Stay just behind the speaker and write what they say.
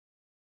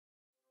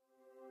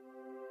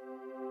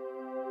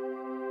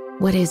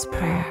What is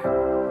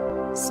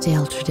prayer?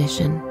 Stale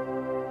tradition,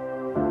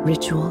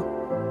 ritual,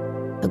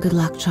 a good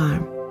luck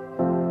charm,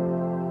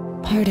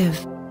 part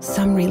of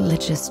some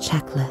religious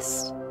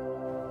checklist,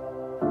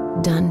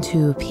 done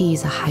to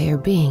appease a higher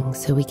being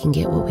so we can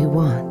get what we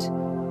want,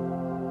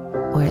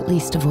 or at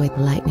least avoid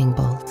the lightning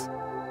bolt.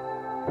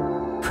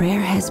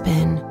 Prayer has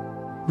been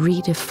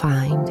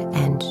redefined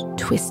and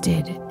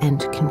twisted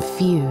and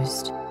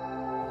confused,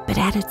 but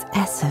at its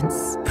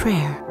essence,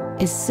 prayer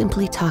is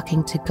simply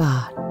talking to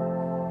God,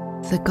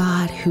 the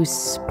God who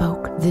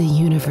spoke the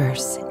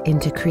universe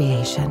into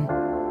creation,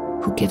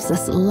 who gives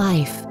us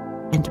life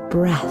and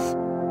breath,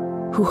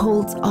 who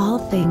holds all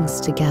things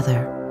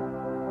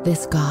together.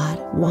 This God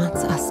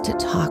wants us to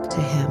talk to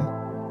him.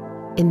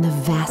 In the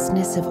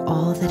vastness of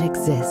all that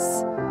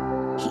exists,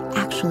 he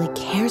actually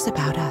cares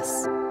about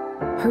us,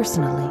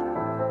 personally,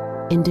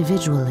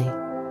 individually.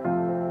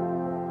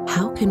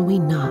 How can we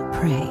not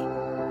pray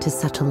to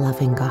such a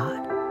loving God?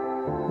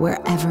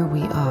 Wherever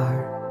we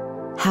are,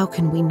 how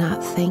can we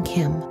not thank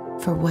him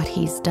for what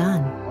he's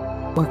done,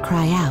 or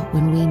cry out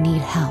when we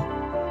need help,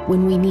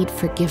 when we need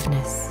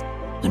forgiveness,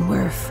 when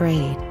we're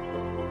afraid,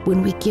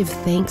 when we give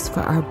thanks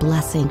for our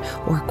blessing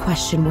or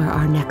question where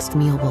our next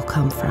meal will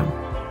come from?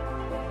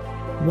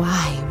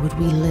 Why would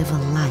we live a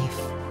life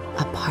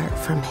apart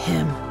from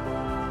him?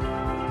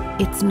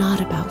 It's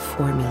not about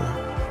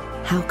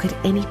formula. How could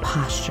any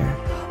posture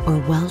or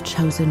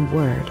well-chosen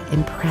word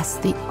impress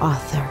the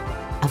author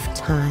of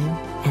time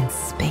and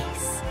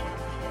space?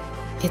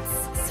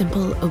 It's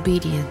simple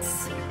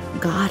obedience.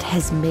 God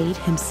has made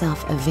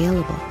himself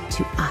available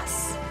to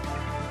us.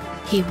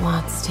 He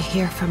wants to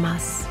hear from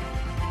us.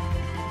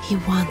 He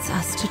wants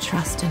us to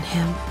trust in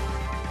him,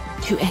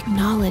 to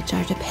acknowledge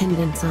our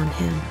dependence on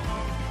him,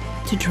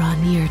 to draw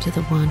near to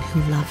the one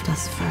who loved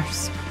us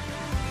first.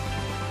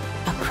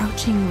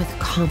 Approaching with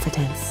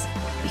confidence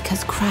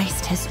because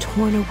Christ has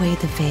torn away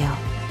the veil.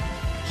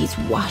 He's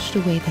washed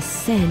away the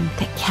sin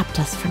that kept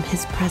us from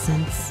his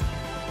presence.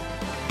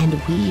 And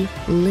we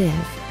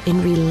live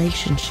in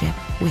relationship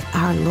with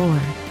our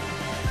Lord.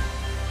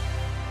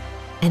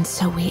 And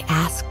so we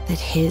ask that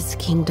his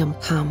kingdom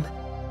come,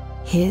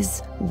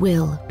 his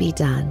will be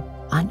done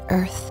on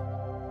earth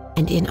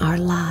and in our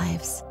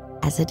lives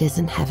as it is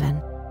in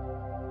heaven.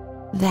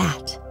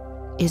 That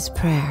is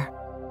prayer.